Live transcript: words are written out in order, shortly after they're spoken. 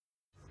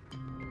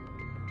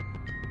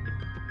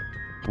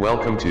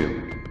Welcome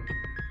to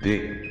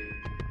the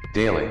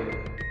Daily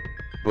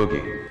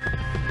Boogie.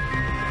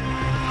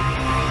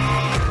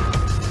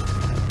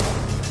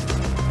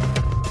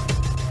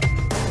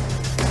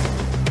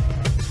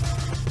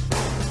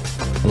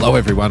 Hello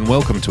everyone,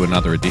 welcome to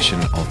another edition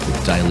of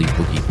the Daily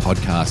Boogie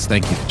podcast.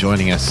 Thank you for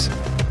joining us.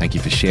 Thank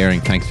you for sharing.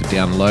 Thanks for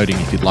downloading.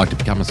 If you'd like to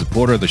become a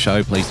supporter of the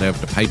show, please go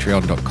over to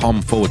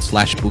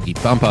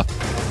patreon.com/boogie bumper.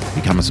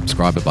 Become a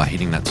subscriber by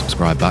hitting that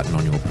subscribe button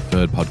on your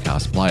preferred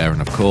podcast player.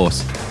 And of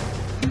course,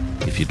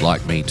 if you'd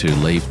like me to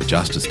leave the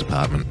Justice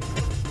Department,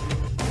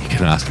 you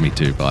can ask me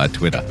to via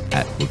Twitter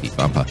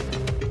 @BoogieBumper.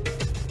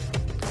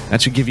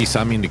 That should give you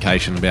some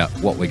indication about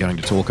what we're going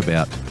to talk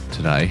about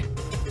today.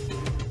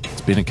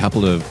 It's been a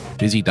couple of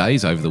busy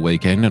days over the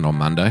weekend and on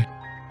Monday,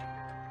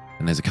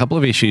 and there's a couple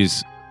of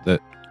issues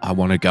that I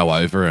want to go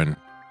over and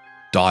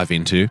dive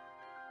into,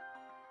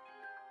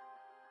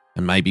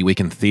 and maybe we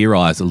can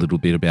theorize a little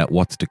bit about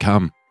what's to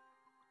come.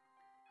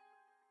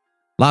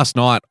 Last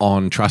night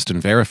on Trust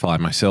and Verify,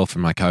 myself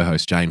and my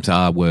co-host James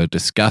R. were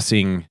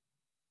discussing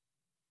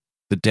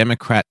the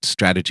Democrat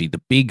strategy,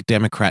 the big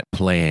Democrat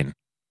plan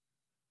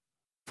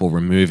for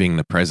removing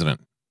the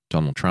president,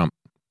 Donald Trump.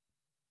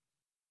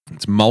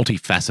 It's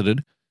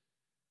multifaceted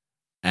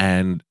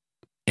and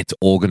it's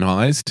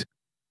organized.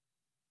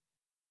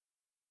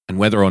 And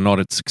whether or not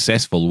it's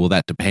successful, well,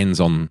 that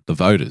depends on the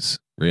voters,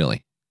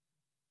 really.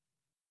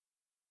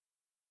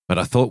 But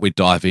I thought we'd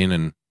dive in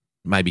and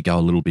maybe go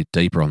a little bit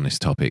deeper on this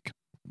topic.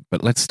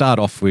 But let's start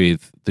off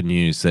with the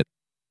news that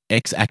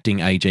ex-acting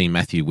AG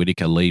Matthew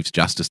Whitaker leaves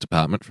Justice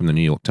Department from the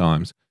New York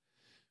Times.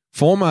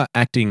 Former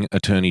acting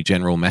Attorney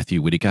General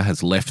Matthew Whitaker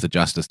has left the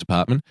Justice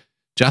Department.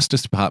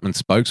 Justice Department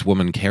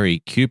spokeswoman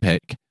Kerry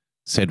Kupec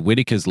said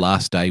Whitaker's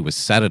last day was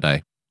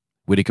Saturday.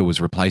 Whitaker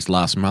was replaced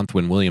last month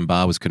when William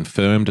Barr was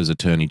confirmed as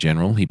Attorney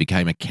General. He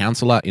became a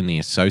counsellor in the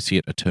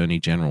Associate Attorney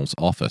General's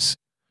office.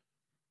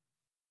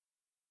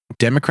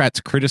 Democrats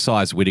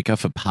criticised Whitaker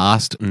for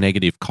past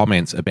negative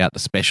comments about the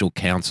special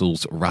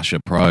counsel's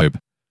Russia probe.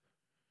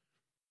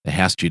 The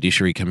House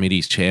Judiciary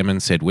Committee's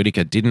chairman said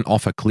Whitaker didn't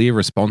offer clear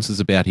responses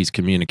about his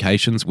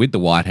communications with the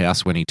White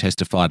House when he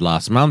testified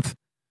last month.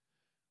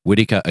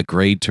 Whitaker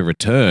agreed to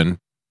return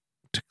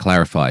to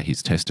clarify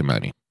his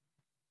testimony.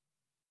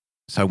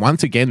 So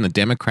once again, the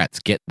Democrats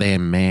get their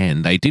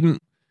man. They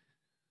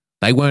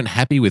weren't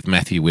happy with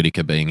Matthew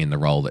Whitaker being in the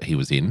role that he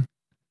was in.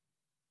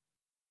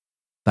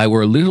 They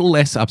were a little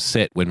less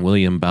upset when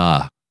William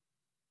Barr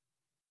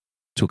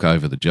took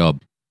over the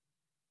job.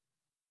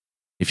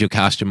 If you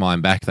cast your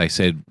mind back, they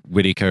said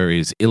Whitaker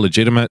is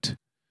illegitimate.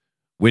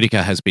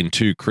 Whitaker has been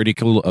too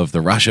critical of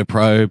the Russia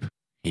probe.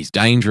 He's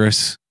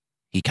dangerous.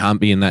 He can't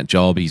be in that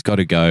job. He's got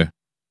to go.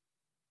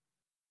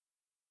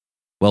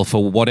 Well,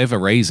 for whatever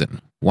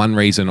reason, one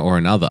reason or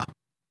another,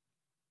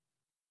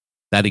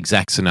 that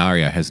exact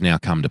scenario has now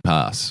come to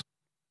pass.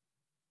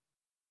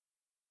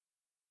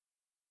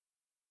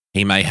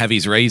 He may have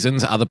his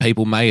reasons. Other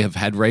people may have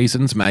had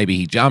reasons. Maybe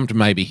he jumped.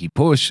 Maybe he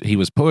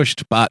was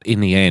pushed. But in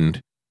the end,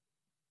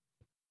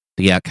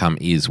 the outcome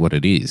is what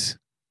it is.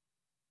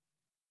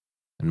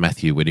 And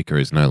Matthew Whitaker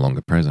is no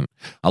longer present.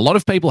 A lot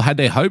of people had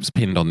their hopes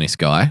pinned on this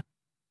guy.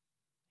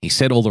 He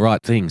said all the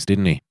right things,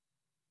 didn't he?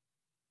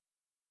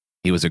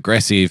 He was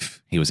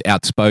aggressive. He was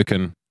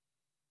outspoken.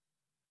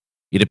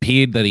 It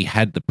appeared that he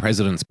had the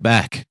president's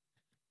back.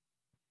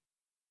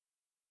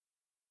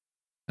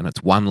 And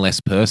it's one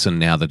less person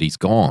now that he's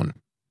gone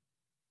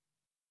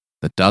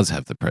that does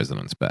have the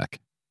president's back.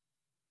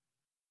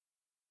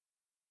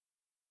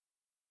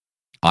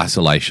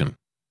 Isolation.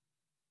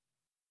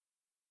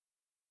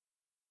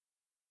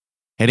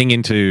 Heading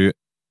into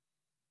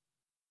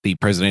the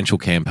presidential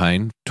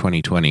campaign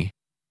 2020,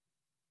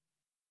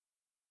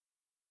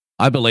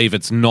 I believe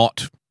it's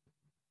not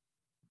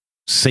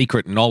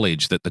secret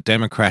knowledge that the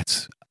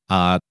Democrats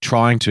are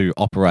trying to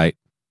operate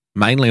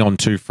mainly on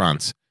two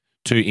fronts: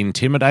 to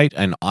intimidate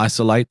and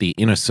isolate the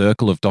inner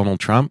circle of Donald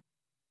Trump,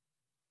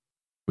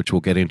 which we'll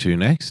get into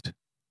next,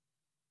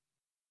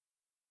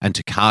 and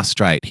to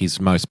castrate his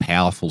most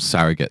powerful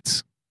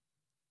surrogates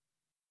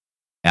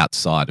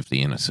outside of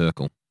the inner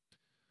circle.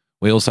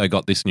 We also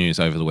got this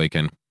news over the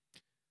weekend.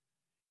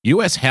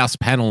 US House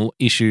panel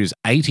issues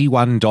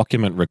 81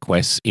 document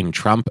requests in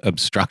Trump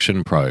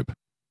obstruction probe.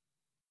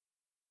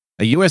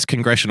 A US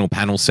congressional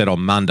panel said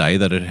on Monday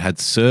that it had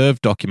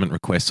served document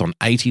requests on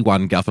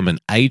 81 government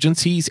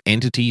agencies,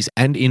 entities,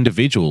 and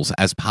individuals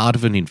as part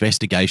of an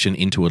investigation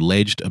into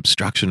alleged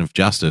obstruction of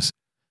justice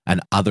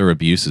and other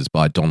abuses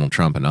by Donald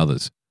Trump and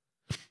others.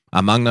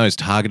 Among those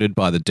targeted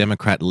by the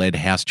Democrat-led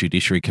House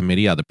Judiciary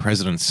Committee are the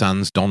president's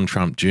sons, Don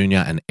Trump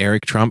Jr. and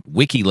Eric Trump,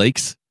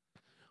 WikiLeaks,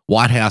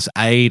 White House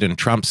aide and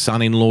Trump's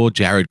son-in-law,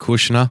 Jared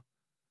Kushner,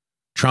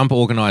 Trump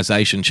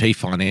Organization Chief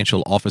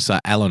Financial Officer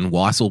Alan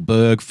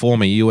Weisselberg,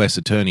 former U.S.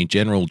 Attorney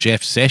General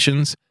Jeff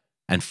Sessions,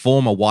 and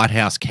former White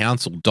House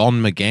counsel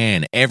Don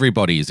McGahn.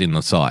 Everybody is in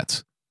the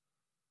sights.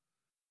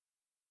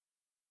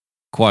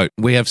 Quote,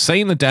 "We have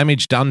seen the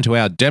damage done to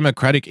our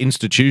democratic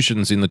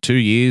institutions in the 2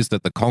 years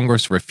that the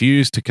Congress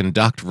refused to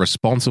conduct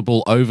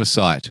responsible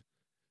oversight,"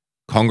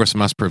 Congress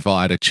must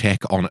provide a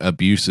check on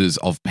abuses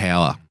of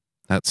power.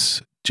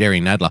 That's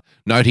Jerry Nadler.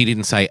 Note he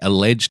didn't say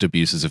alleged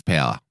abuses of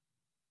power.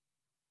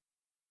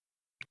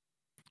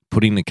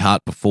 Putting the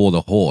cart before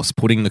the horse,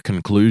 putting the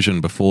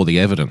conclusion before the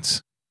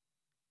evidence.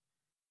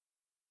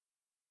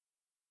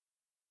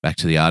 Back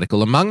to the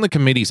article. Among the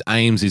committee's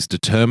aims is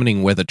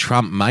determining whether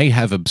Trump may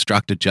have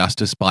obstructed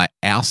justice by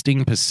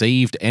ousting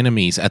perceived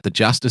enemies at the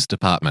Justice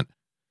Department,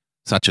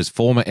 such as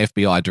former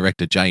FBI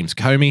Director James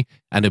Comey,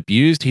 and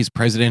abused his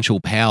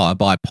presidential power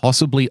by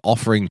possibly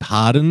offering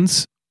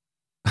pardons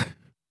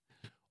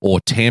or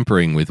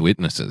tampering with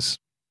witnesses.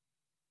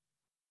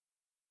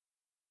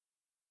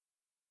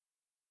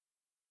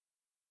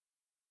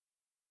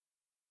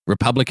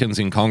 Republicans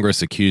in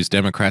Congress accuse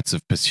Democrats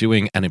of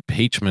pursuing an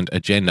impeachment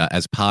agenda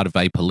as part of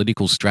a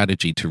political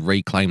strategy to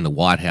reclaim the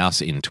White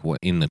House in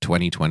the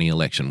 2020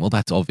 election. Well,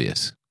 that's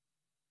obvious.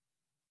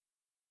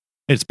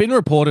 It's been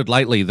reported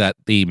lately that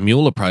the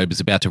Mueller probe is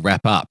about to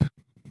wrap up,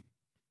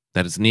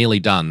 that it's nearly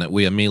done, that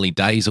we are merely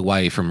days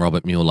away from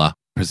Robert Mueller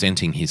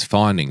presenting his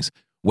findings.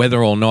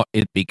 Whether or not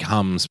it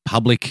becomes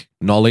public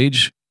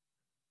knowledge,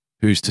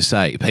 who's to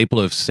say?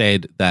 People have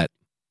said that,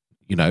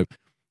 the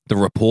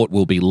report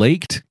will be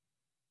leaked.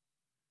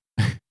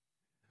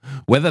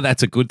 Whether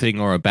that's a good thing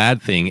or a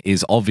bad thing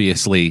is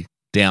obviously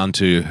down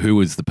to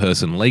who is the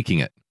person leaking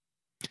it.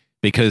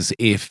 Because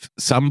if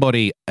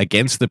somebody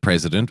against the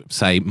president,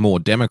 say more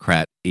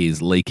Democrat,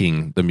 is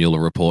leaking the Mueller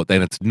report,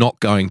 then they're not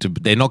going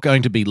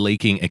to be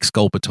leaking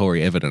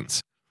exculpatory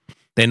evidence.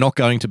 They're not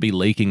going to be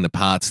leaking the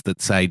parts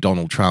that say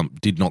Donald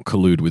Trump did not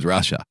collude with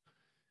Russia.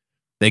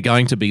 They're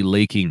going to be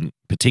leaking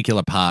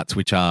particular parts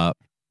which are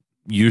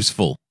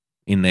useful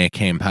in their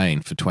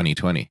campaign for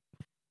 2020.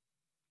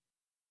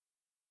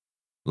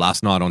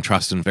 Last night on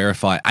Trust and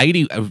Verify,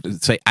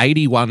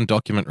 81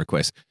 document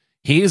requests.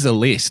 Here's a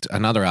list,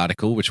 another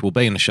article, which will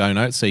be in the show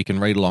notes so you can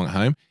read along at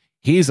home.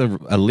 Here's a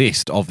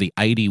list of the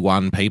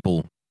 81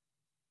 people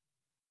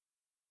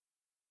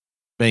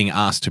being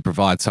asked to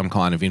provide some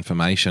kind of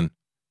information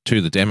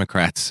to the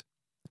Democrats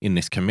in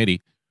this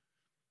committee.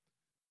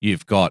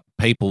 You've got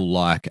people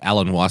like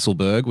Alan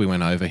Weisselberg, we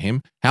went over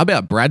him. How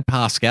about Brad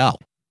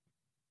Pascal?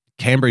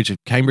 Cambridge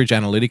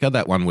Analytica,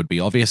 that one would be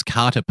obvious.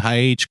 Carter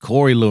Page,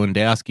 Corey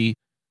Lewandowski,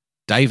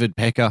 David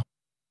Pecker,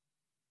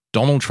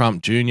 Donald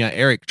Trump Jr.,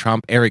 Eric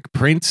Trump, Eric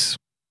Prince,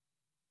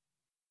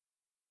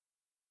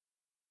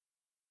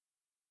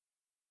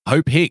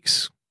 Hope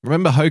Hicks.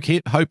 Remember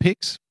Hope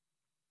Hicks?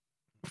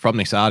 From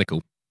this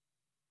article.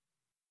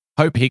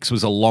 Hope Hicks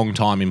was a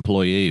long-time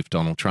employee of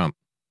Donald Trump.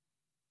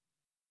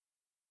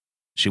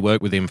 She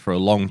worked with him for a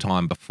long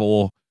time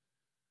before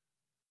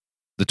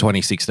the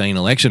 2016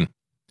 election.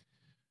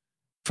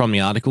 From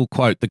the article,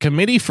 quote, the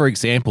committee, for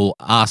example,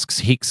 asks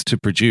Hicks to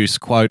produce,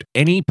 quote,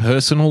 any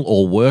personal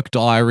or work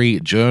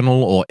diary,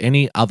 journal, or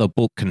any other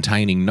book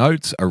containing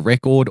notes, a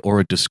record, or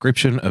a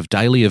description of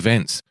daily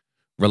events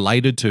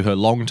related to her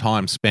long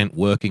time spent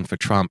working for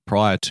Trump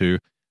prior to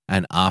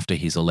and after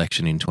his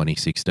election in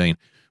 2016.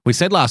 We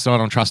said last night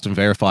on Trust and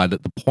Verify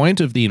that the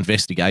point of the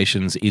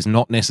investigations is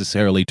not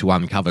necessarily to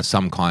uncover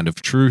some kind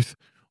of truth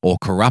or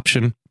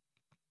corruption.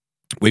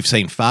 We've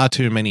seen far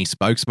too many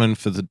spokesmen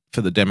for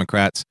the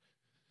Democrats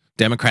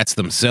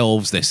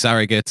themselves, their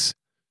surrogates,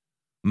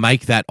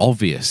 make that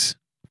obvious.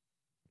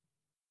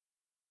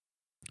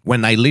 When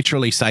they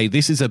literally say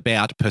this is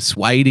about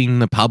persuading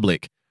the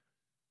public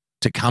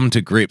to come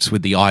to grips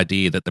with the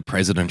idea that the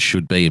president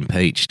should be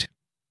impeached.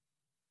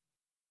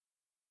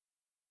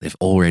 They've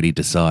already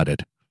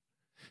decided.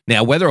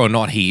 Now, whether or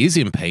not he is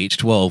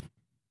impeached, well,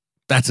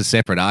 that's a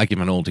separate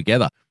argument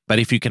altogether. But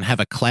if you can have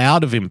a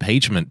cloud of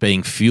impeachment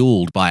being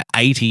fueled by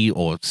 80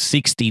 or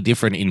 60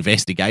 different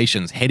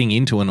investigations heading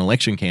into an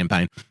election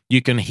campaign,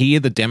 you can hear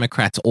the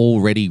Democrats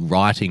already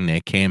writing their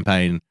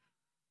campaign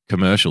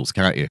commercials,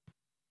 can't you?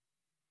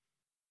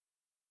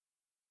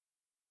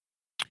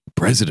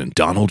 President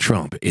Donald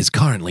Trump is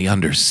currently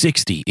under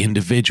 60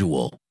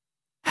 individual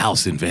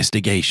House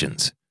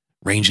investigations,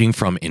 ranging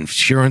from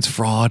insurance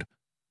fraud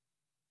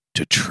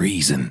to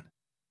treason.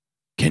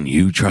 Can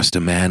you trust a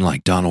man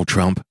like Donald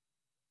Trump?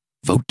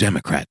 Vote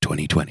Democrat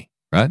 2020,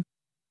 right?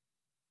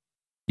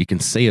 You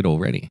can see it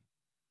already.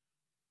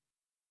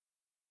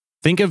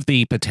 Think of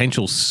the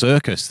potential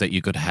circus that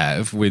you could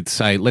have with,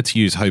 say, let's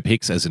use Hope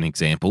Hicks as an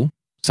example,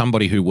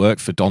 somebody who worked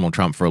for Donald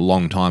Trump for a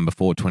long time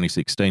before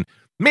 2016.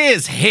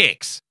 Ms.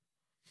 Hicks,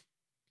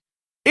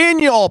 in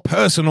your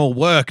personal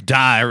work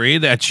diary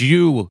that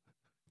you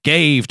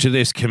gave to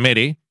this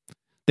committee,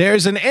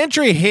 there's an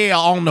entry here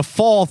on the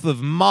 4th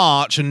of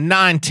March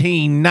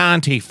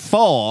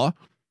 1994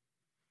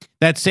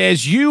 that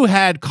says you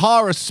had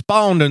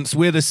correspondence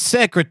with the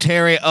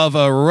secretary of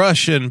a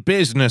Russian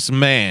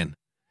businessman.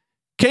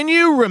 Can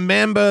you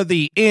remember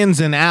the ins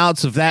and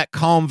outs of that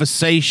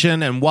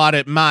conversation and what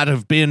it might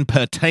have been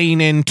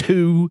pertaining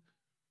to?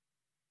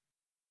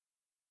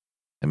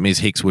 And Ms.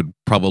 Hicks would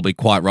probably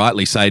quite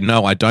rightly say,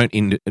 no, I don't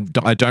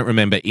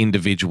remember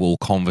individual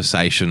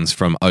conversations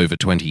from over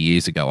 20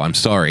 years ago. I'm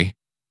sorry.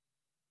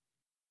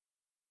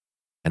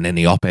 And then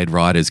the op-ed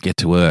writers get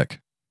to work.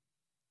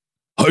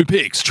 Hope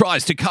Hicks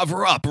tries to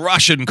cover up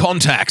Russian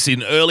contacts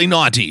in early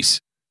 90s.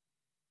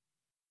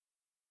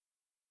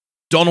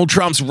 Donald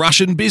Trump's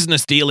Russian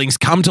business dealings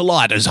come to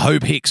light as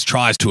Hope Hicks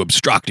tries to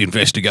obstruct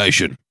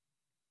investigation.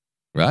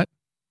 Right?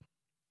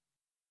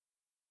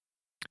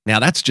 Now,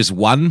 that's just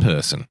one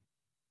person.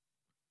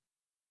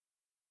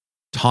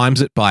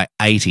 Times it by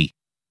 80.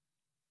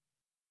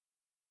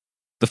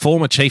 The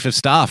former chief of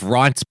staff,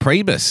 Reince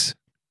Priebus,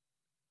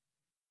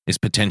 is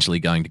potentially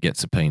going to get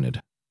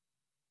subpoenaed.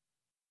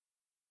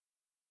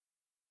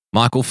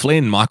 Michael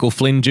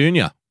Flynn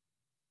Jr.,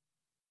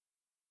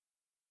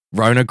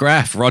 Rona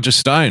Graff, Roger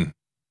Stone,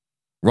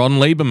 Ron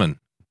Lieberman,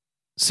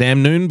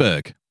 Sam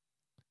Nunberg,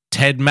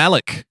 Ted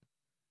Malloch,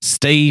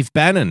 Steve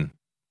Bannon.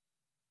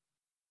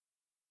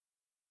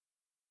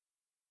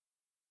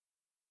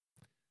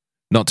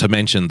 Not to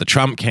mention the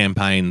Trump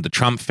campaign, the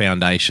Trump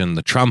Foundation,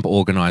 the Trump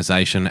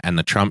Organization, and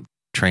the Trump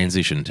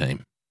Transition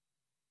Team.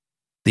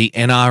 The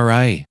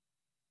NRA.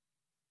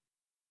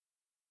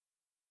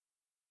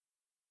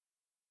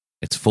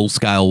 It's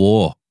full-scale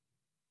war.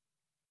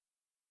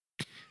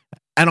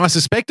 And I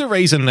suspect the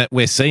reason that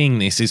we're seeing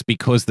this is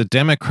because the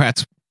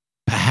Democrats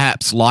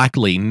perhaps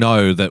likely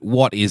know that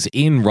what is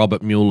in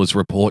Robert Mueller's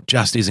report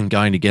just isn't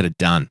going to get it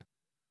done.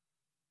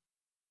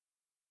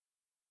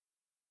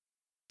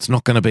 It's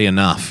not going to be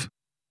enough.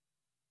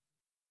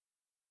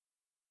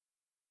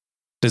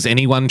 Does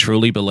anyone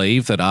truly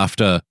believe that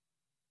after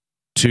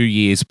 2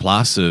 years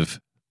plus of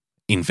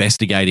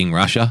investigating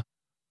Russia,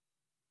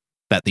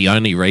 that the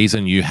only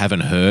reason you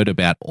haven't heard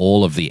about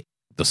all of the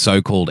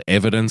so-called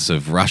evidence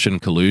of Russian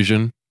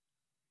collusion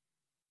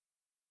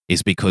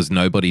is because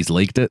nobody's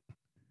leaked it?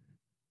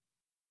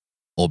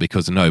 Or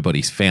because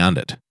nobody's found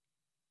it?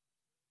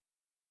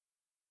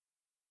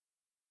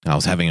 I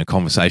was having a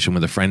conversation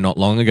with a friend not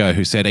long ago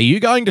who said, are you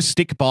going to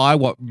stick by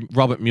what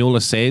Robert Mueller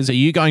says? Are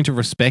you going to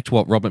respect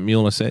what Robert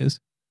Mueller says?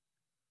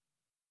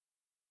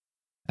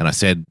 And I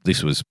said,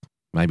 this was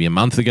maybe a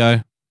month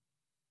ago,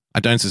 I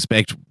don't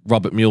suspect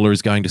Robert Mueller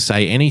is going to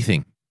say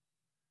anything.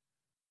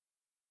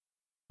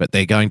 But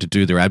they're going to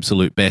do their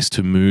absolute best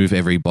to move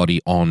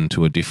everybody on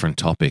to a different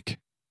topic.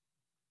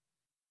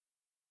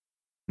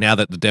 Now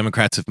that the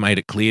Democrats have made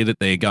it clear that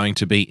they're going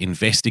to be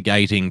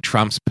investigating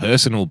Trump's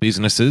personal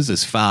businesses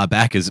as far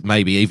back as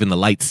maybe even the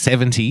late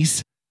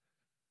 70s,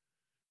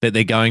 that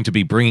they're going to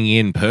be bringing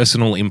in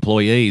personal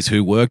employees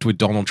who worked with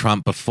Donald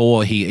Trump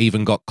before he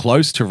even got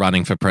close to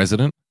running for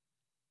president.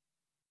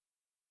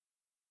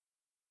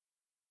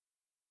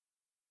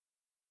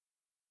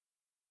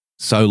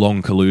 So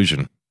long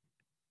collusion.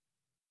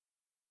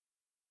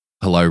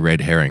 Hello,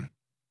 red herring.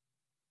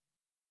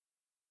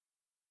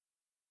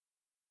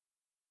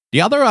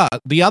 The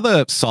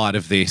other side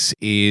of this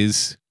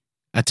is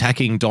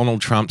attacking Donald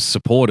Trump's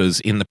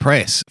supporters in the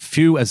press,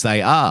 few as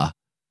they are.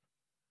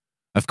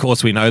 Of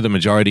course, we know the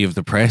majority of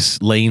the press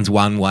leans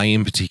one way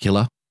in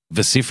particular,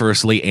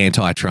 vociferously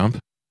anti-Trump.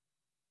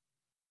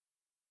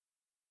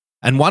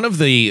 And one of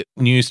the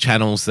news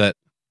channels that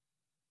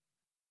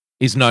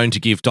is known to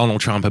give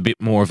Donald Trump a bit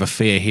more of a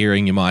fair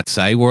hearing, you might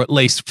say, or at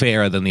least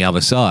fairer than the other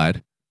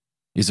side,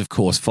 is, of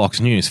course, Fox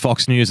News.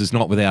 Fox News is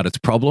not without its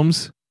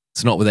problems.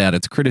 It's not without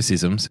its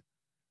criticisms.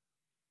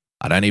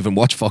 I don't even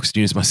watch Fox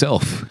News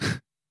myself.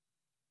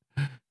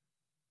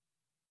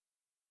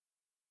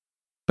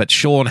 But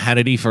Sean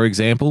Hannity, for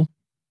example,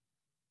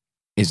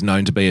 is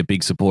known to be a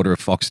big supporter of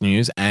Fox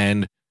News,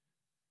 and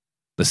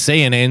the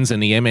CNNs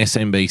and the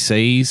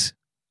MSNBCs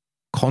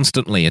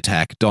constantly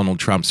attack Donald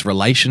Trump's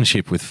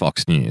relationship with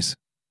Fox News.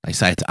 They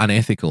say it's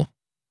unethical.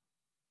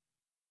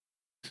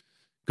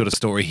 Got a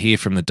story here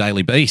from the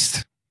Daily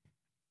Beast.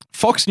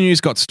 Fox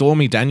News got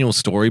Stormy Daniels'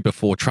 story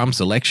before Trump's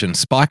election,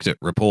 spiked it,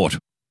 report.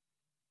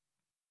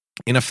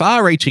 In a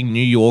far-reaching New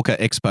Yorker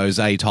expose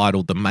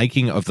titled The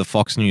Making of the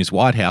Fox News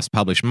White House,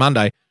 published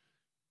Monday,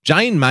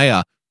 Jane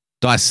Mayer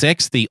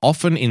dissects the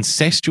often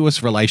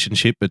incestuous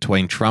relationship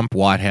between Trump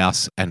White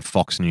House and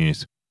Fox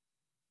News.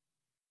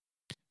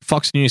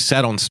 Fox News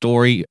sat on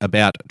story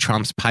about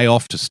Trump's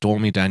payoff to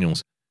Stormy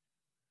Daniels.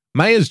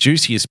 Mayer's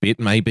juiciest bit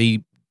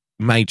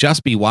may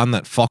just be one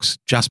that Fox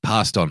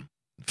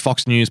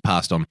News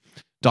passed on.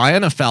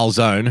 Diana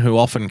Falzone, who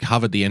often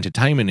covered the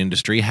entertainment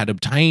industry, had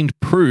obtained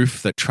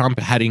proof that Trump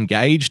had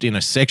engaged in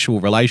a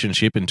sexual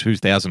relationship in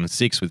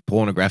 2006 with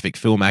pornographic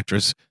film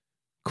actress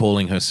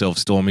calling herself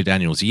Stormy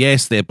Daniels.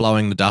 Yes, they're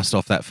blowing the dust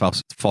off that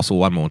fossil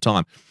one more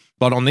time.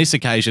 But on this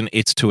occasion,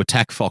 it's to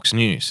attack Fox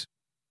News,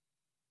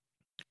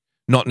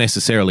 not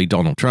necessarily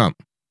Donald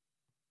Trump.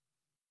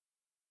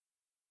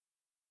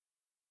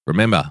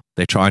 Remember,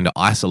 they're trying to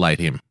isolate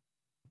him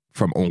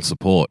from all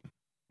support.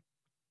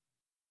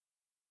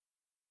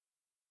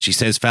 She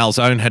says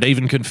Falzone had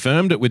even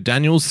confirmed it with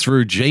Daniels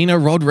through Gina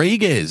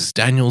Rodriguez,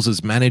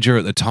 Daniels' manager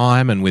at the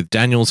time, and with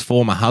Daniels'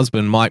 former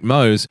husband, Mike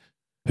Mose,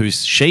 who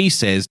she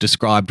says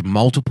described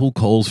multiple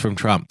calls from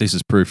Trump. This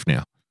is proof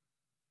now.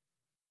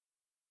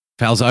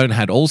 Falzone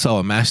had also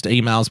amassed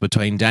emails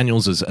between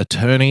Daniels'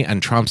 attorney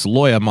and Trump's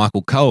lawyer,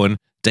 Michael Cohen,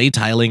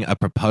 detailing a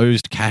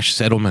proposed cash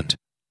settlement,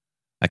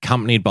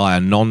 accompanied by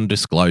a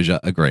non-disclosure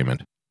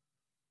agreement.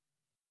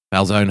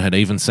 Falzone had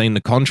even seen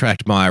the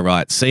contract, Meyer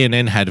writes.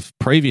 CNN had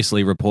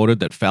previously reported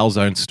that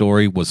Falzone's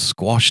story was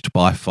squashed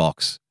by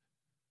Fox.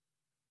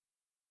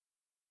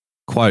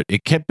 Quote,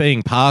 it kept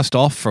being passed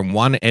off from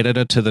one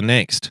editor to the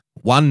next,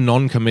 one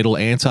non-committal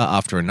answer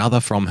after another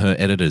from her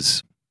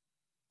editors.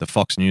 The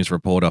Fox News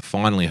reporter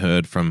finally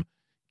heard from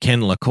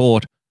Ken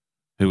LaCourte,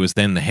 who was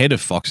then the head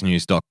of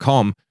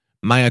FoxNews.com.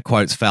 Meyer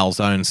quotes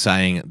Falzone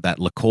saying that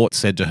LaCourte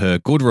said to her,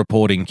 good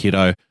reporting,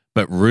 kiddo,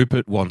 but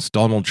Rupert wants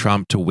Donald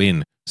Trump to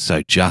win,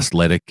 so just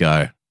let it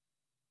go.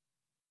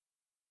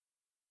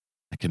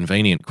 A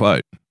convenient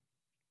quote.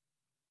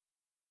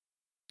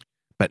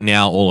 But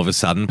now, all of a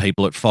sudden,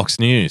 people at Fox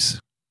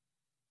News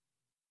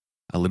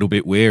a little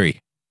bit wary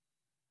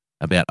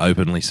about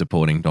openly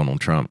supporting Donald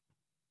Trump.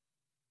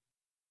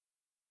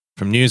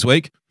 From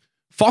Newsweek,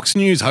 Fox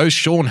News host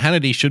Sean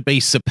Hannity should be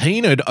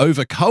subpoenaed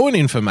over Cohen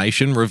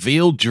information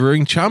revealed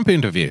during Trump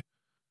interview.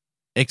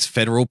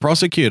 Ex-federal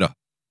prosecutor.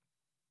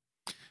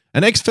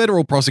 An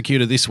ex-federal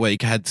prosecutor this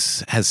week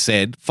has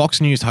said Fox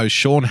News host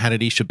Sean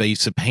Hannity should be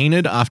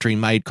subpoenaed after he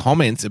made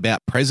comments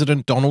about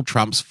President Donald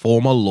Trump's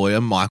former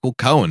lawyer Michael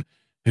Cohen,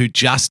 who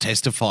just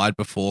testified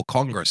before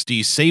Congress. Do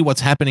you see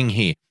what's happening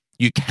here?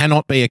 You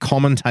cannot be a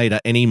commentator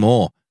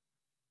anymore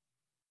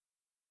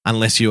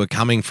unless you are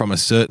coming from a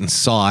certain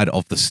side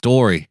of the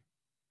story.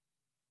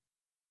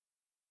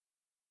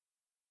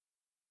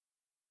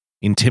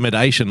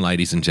 Intimidation,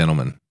 ladies and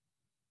gentlemen.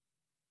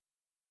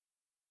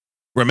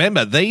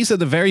 Remember, these are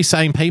the very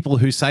same people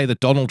who say that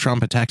Donald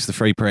Trump attacks the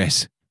free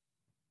press.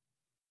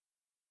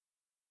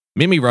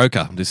 Mimi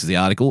Rocha, this is the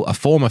article, a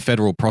former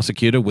federal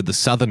prosecutor with the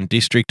Southern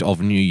District of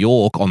New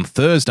York, on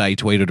Thursday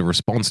tweeted a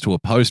response to a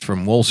post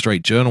from Wall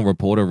Street Journal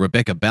reporter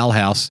Rebecca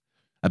Ballhaus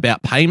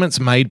about payments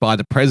made by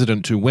the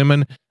president to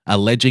women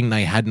alleging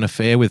they had an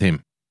affair with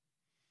him.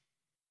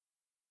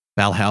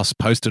 Ballhaus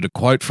posted a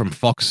quote from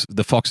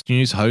the Fox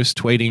News host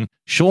tweeting,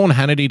 Sean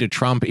Hannity to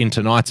Trump in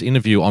tonight's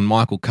interview on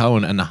Michael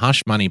Cohen and the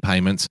hush money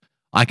payments.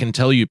 I can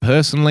tell you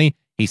personally,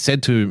 he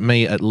said to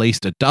me at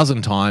least a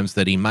dozen times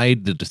that he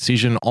made the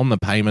decision on the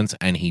payments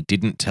and he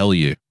didn't tell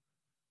you.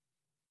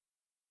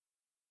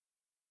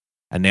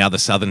 And now the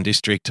Southern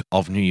District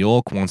of New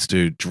York wants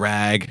to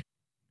drag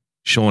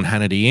Sean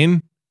Hannity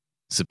in,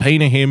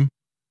 subpoena him,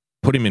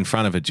 put him in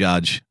front of a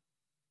judge.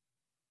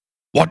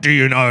 What do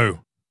you know?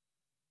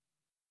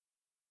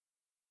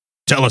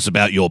 Tell us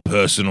about your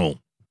personal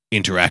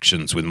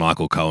interactions with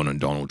Michael Cohen and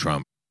Donald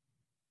Trump.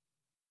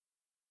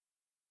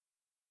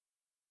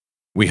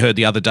 We heard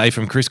the other day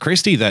from Chris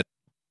Christie that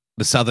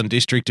the Southern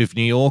District of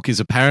New York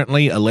is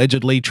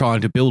allegedly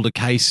trying to build a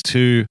case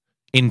to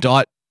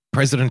indict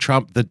President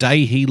Trump the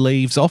day he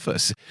leaves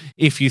office.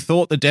 If you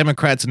thought the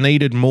Democrats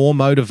needed more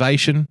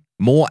motivation,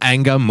 more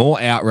anger,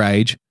 more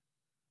outrage,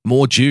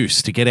 more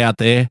juice to get out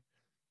there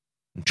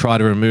and try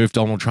to remove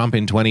Donald Trump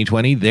in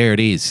 2020, there it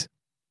is.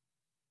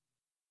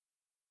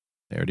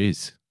 There it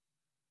is.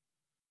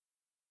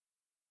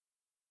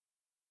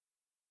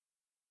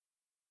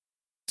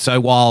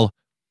 So while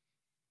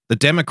the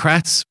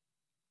Democrats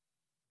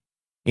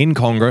in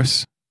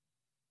Congress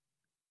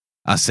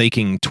are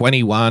seeking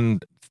 21,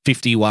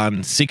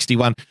 51,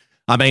 61.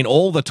 I mean,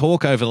 all the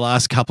talk over the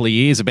last couple of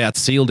years about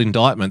sealed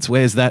indictments,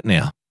 where's that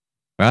now?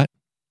 Right?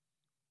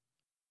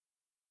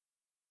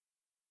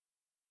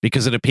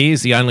 Because it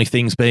appears the only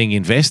things being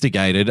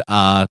investigated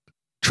are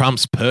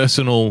Trump's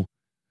personal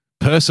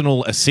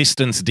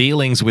assistance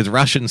dealings with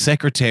Russian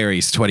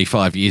secretaries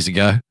 25 years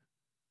ago.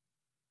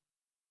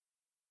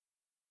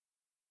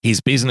 His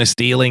business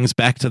dealings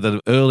back to the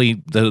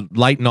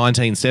late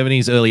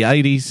 1970s, early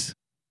 80s.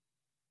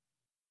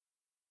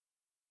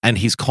 And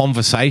his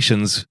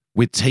conversations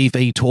with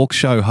TV talk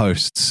show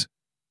hosts.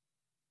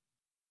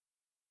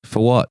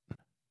 For what?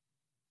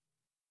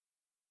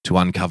 To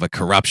uncover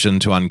corruption,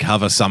 to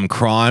uncover some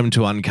crime,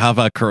 to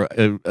uncover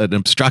an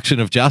obstruction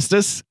of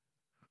justice?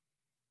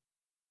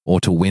 Or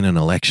to win an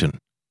election?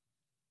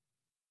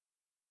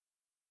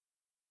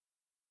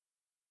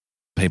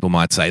 People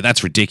might say,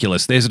 that's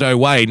ridiculous. There's no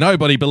way.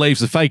 Nobody believes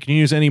the fake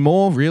news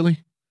anymore.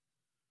 Really?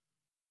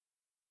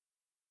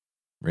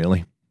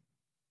 Really?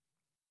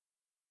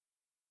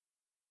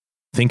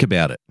 Think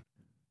about it.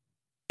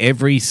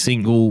 Every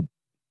single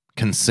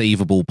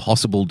conceivable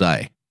possible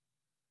day,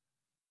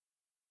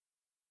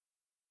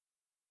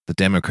 the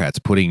Democrats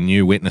putting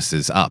new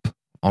witnesses up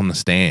on the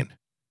stand,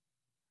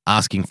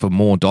 asking for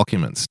more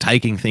documents,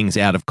 taking things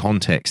out of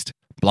context,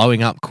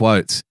 blowing up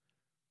quotes,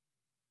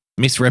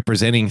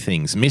 misrepresenting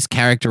things,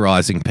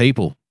 mischaracterizing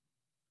people.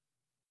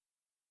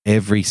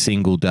 Every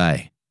single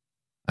day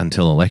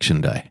until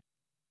Election Day.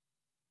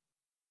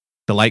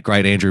 The late,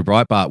 great Andrew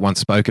Breitbart once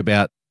spoke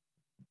about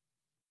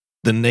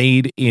the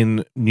need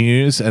in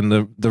news and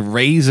the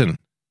reason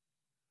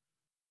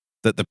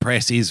that the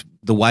press is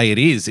the way it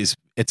is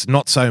it's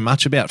not so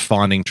much about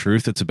finding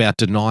truth, it's about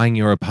denying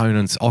your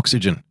opponent's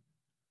oxygen,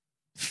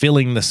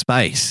 filling the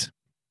space.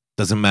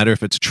 Doesn't matter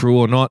if it's true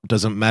or not,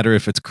 doesn't matter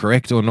if it's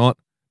correct or not,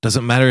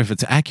 doesn't matter if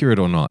it's accurate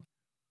or not.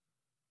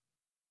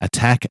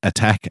 Attack,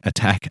 attack,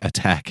 attack,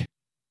 attack.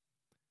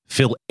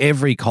 Fill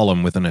every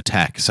column with an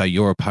attack so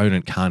your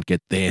opponent can't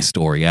get their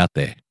story out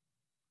there.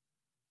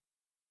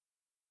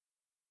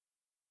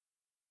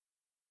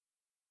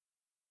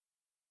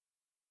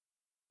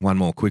 One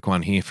more quick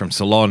one here from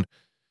Salon.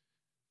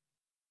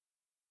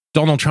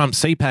 Donald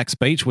Trump's CPAC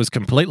speech was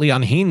completely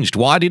unhinged.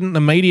 Why didn't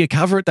the media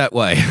cover it that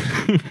way?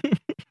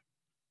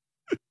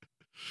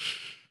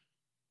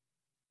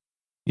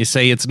 You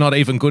see, it's not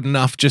even good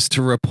enough just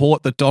to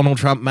report that Donald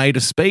Trump made a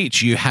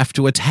speech. You have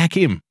to attack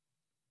him.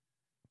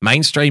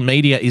 Mainstream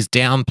media is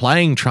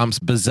downplaying Trump's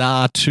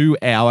bizarre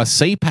 2-hour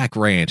CPAC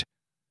rant.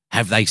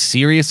 Have they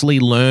seriously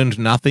learned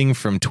nothing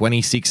from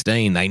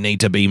 2016? They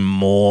need to be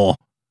more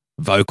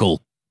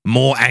vocal,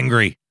 more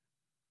angry.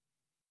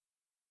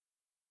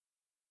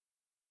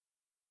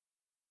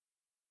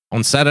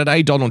 On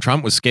Saturday, Donald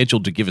Trump was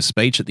scheduled to give a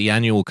speech at the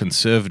annual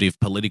Conservative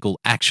Political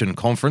Action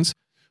Conference.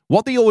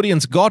 What the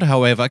audience got,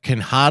 however, can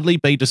hardly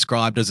be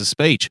described as a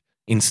speech.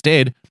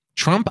 Instead,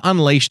 Trump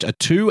unleashed a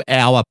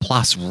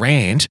 2-hour-plus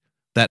rant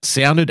that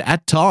sounded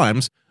at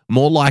times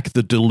more like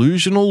the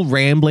delusional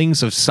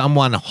ramblings of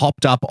someone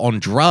hopped up on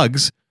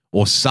drugs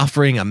or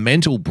suffering a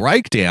mental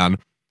breakdown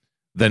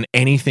than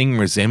anything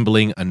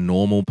resembling a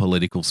normal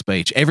political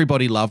speech.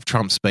 Everybody loved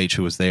Trump's speech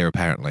who was there,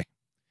 apparently.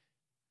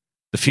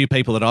 The few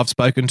people that I've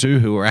spoken to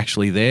who were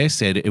actually there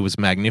said it was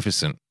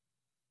magnificent.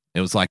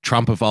 It was like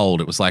Trump of old.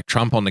 It was like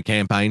Trump on the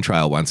campaign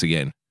trail once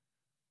again.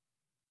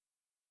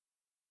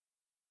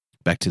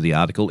 Back to the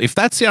article. If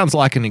that sounds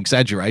like an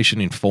exaggeration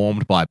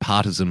informed by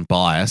partisan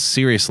bias,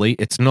 seriously,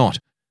 it's not.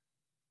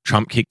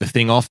 Trump kicked the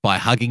thing off by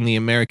hugging the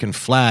American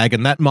flag,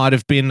 and that might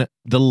have been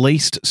the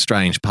least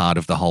strange part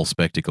of the whole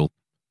spectacle.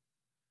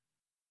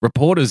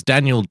 Reporters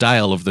Daniel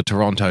Dale of the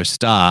Toronto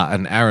Star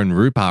and Aaron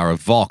Rupar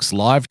of Vox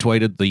live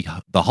tweeted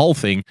the whole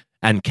thing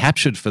and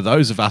captured for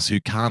those of us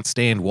who can't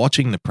stand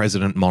watching the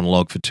president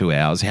monologue for 2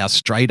 hours how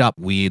straight up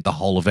weird the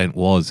whole event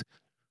was,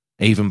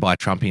 even by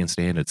Trumpian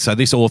standards. So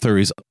this author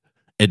is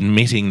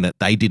admitting that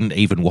they didn't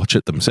even watch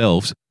it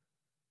themselves.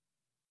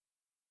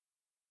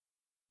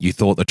 You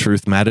thought the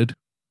truth mattered?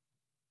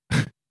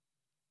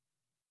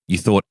 You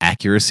thought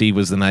accuracy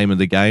was the name of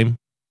the game?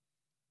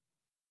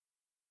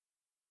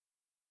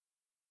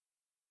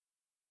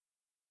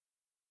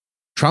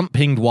 Trump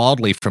pinged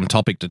wildly from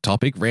topic to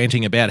topic,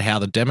 ranting about how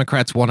the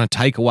Democrats want to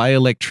take away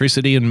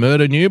electricity and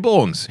murder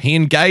newborns. He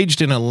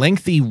engaged in a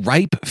lengthy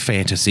rape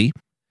fantasy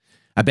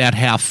about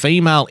how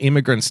female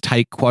immigrants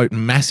take, quote,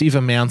 massive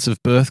amounts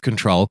of birth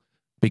control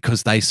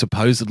because they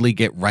supposedly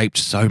get raped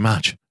so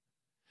much.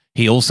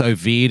 He also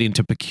veered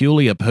into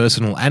peculiar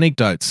personal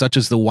anecdotes, such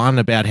as the one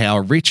about how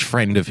a rich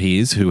friend of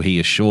his, who he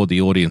assured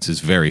the audience is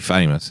very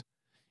famous,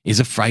 is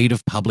afraid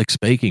of public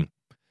speaking.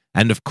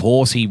 And of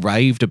course, he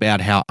raved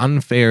about how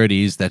unfair it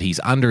is that he's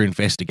under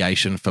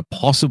investigation for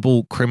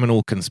possible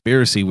criminal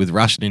conspiracy with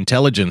Russian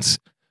intelligence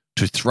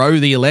to throw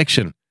the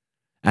election,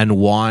 and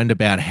whined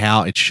about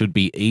how it should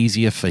be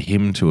easier for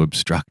him to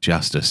obstruct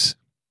justice.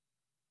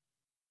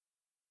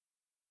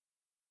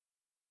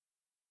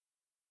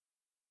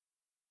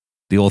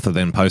 The author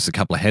then posts a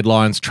couple of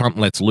headlines. Trump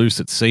lets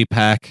loose at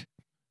CPAC.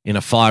 In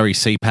a fiery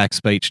CPAC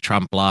speech,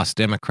 Trump blasts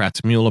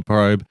Democrats' Mueller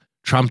probe.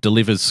 Trump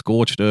delivers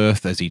scorched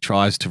earth as he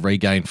tries to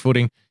regain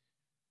footing.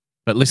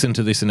 But listen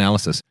to this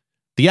analysis.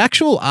 The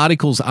actual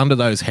articles under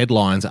those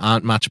headlines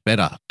aren't much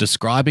better,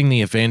 describing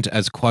the event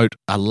as, quote,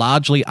 a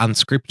largely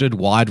unscripted,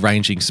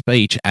 wide-ranging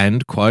speech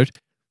and, quote,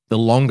 the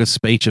longest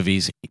speech of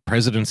his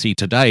presidency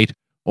to date,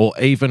 or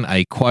even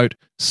a, quote,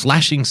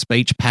 slashing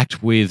speech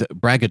packed with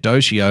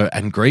braggadocio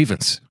and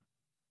grievance.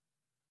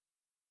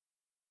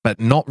 But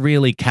not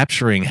really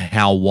capturing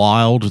how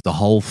wild the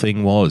whole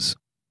thing was.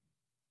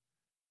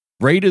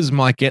 Readers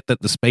might get that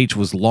the speech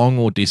was long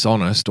or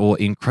dishonest or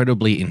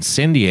incredibly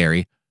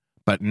incendiary,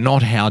 but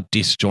not how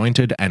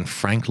disjointed and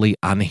frankly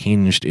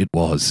unhinged it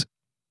was.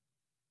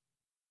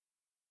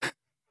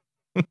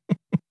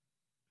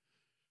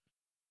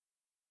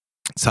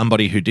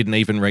 Somebody who didn't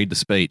even read the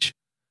speech,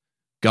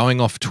 going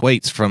off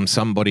tweets from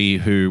somebody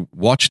who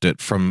watched it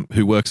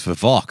who works for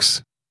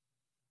Vox,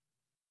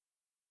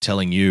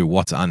 telling you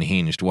what's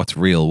unhinged, what's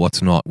real,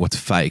 what's not, what's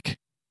fake,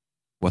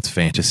 what's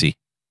fantasy.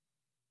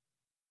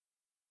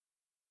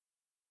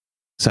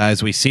 So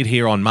as we sit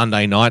here on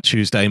Monday night,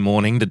 Tuesday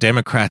morning, the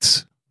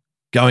Democrats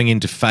going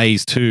into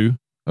phase 2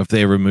 of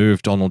their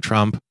remove Donald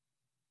Trump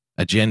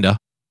agenda.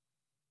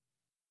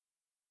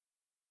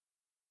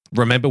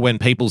 Remember when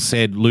people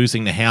said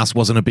losing the House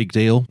wasn't a big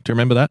deal? Do you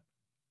remember that?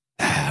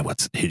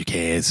 Who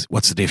cares?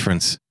 What's the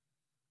difference?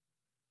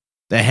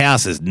 The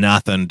House is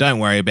nothing. Don't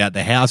worry about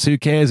the House. Who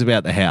cares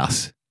about the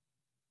House?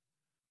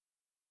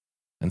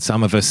 And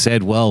some of us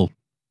said, well,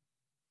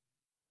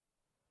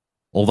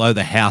 although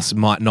the House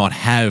might not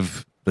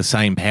have the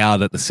same power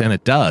that the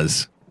Senate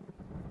does,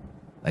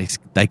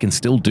 they can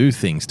still do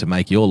things to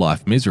make your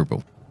life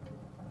miserable.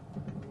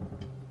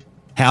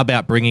 How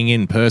about bringing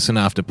in person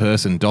after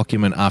person,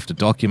 document after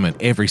document,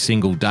 every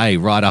single day,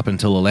 right up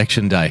until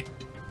Election Day?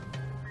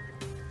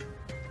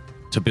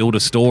 to build a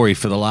story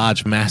for the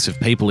large mass of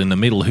people in the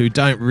middle who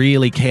don't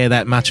really care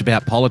that much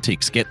about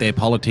politics, get their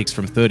politics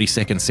from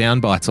 30-second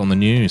sound bites on the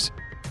news,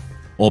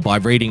 or by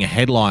reading a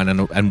headline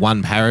and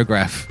one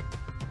paragraph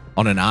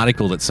on an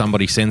article that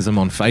somebody sends them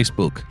on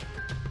Facebook.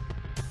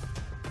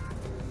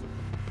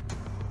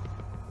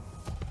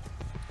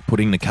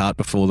 Putting the cart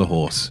before the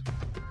horse.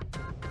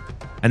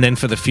 And then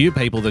for the few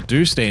people that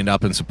do stand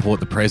up and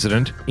support the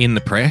president in the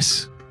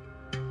press,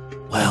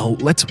 well,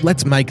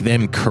 let's make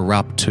them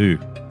corrupt too.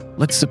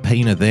 Let's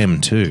subpoena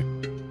them too.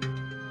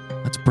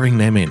 Let's bring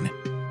them in.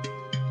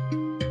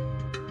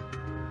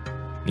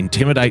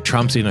 Intimidate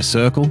Trump's inner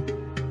circle.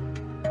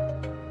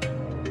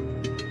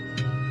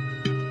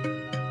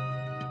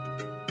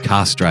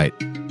 Castrate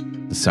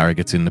the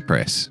surrogates in the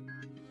press.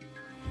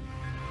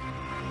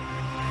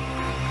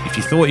 If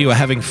you thought you were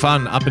having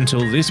fun up until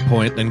this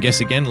point, then guess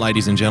again,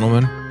 ladies and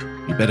gentlemen,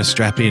 you better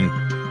strap in.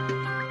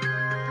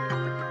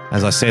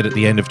 As I said at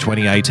the end of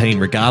 2018,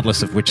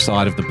 regardless of which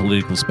side of the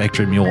political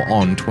spectrum you're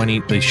on,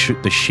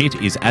 the shit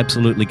is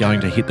absolutely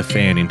going to hit the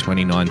fan in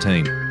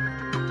 2019.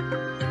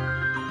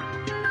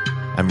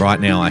 And right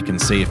now I can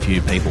see a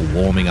few people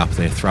warming up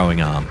their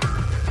throwing arm.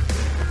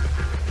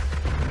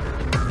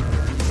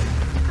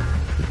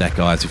 With that,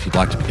 guys, if you'd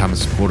like to become a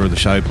supporter of the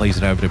show, please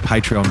head over to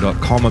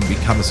patreon.com and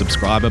become a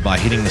subscriber by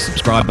hitting the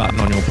subscribe button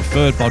on your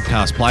preferred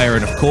podcast player.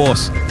 And of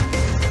course,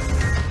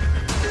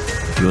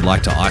 if you would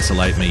like to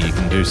isolate me, you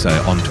can do so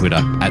on Twitter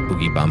at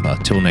Boogie Bumper.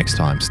 Till next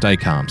time, stay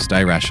calm,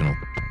 stay rational.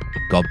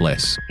 God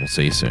bless. We'll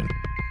see you soon.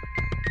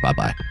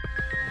 Bye-bye.